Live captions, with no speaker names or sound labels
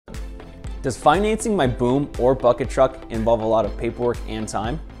Does financing my boom or bucket truck involve a lot of paperwork and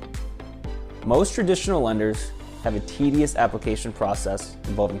time? Most traditional lenders have a tedious application process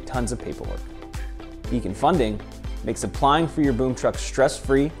involving tons of paperwork. Beacon Funding makes applying for your boom truck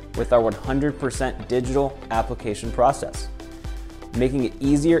stress-free with our 100% digital application process, making it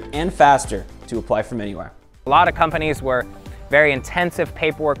easier and faster to apply from anywhere. A lot of companies were very intensive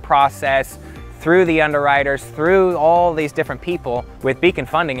paperwork process through the underwriters, through all these different people. With Beacon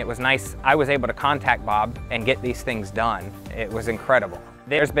Funding, it was nice. I was able to contact Bob and get these things done. It was incredible.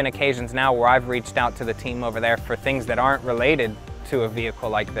 There's been occasions now where I've reached out to the team over there for things that aren't related to a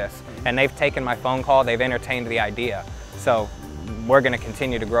vehicle like this. And they've taken my phone call, they've entertained the idea. So we're gonna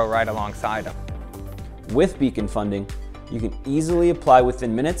continue to grow right alongside them. With Beacon Funding, you can easily apply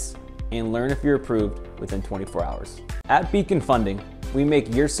within minutes and learn if you're approved within 24 hours. At Beacon Funding, we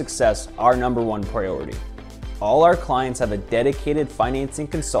make your success our #1 priority. All our clients have a dedicated financing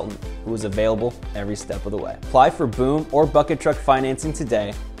consultant who is available every step of the way. Apply for boom or bucket truck financing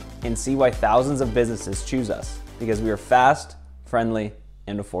today and see why thousands of businesses choose us, because we are fast, friendly,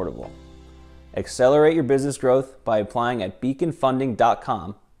 and affordable. Accelerate your business growth by applying at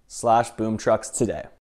beaconfunding.com/boomtrucks today.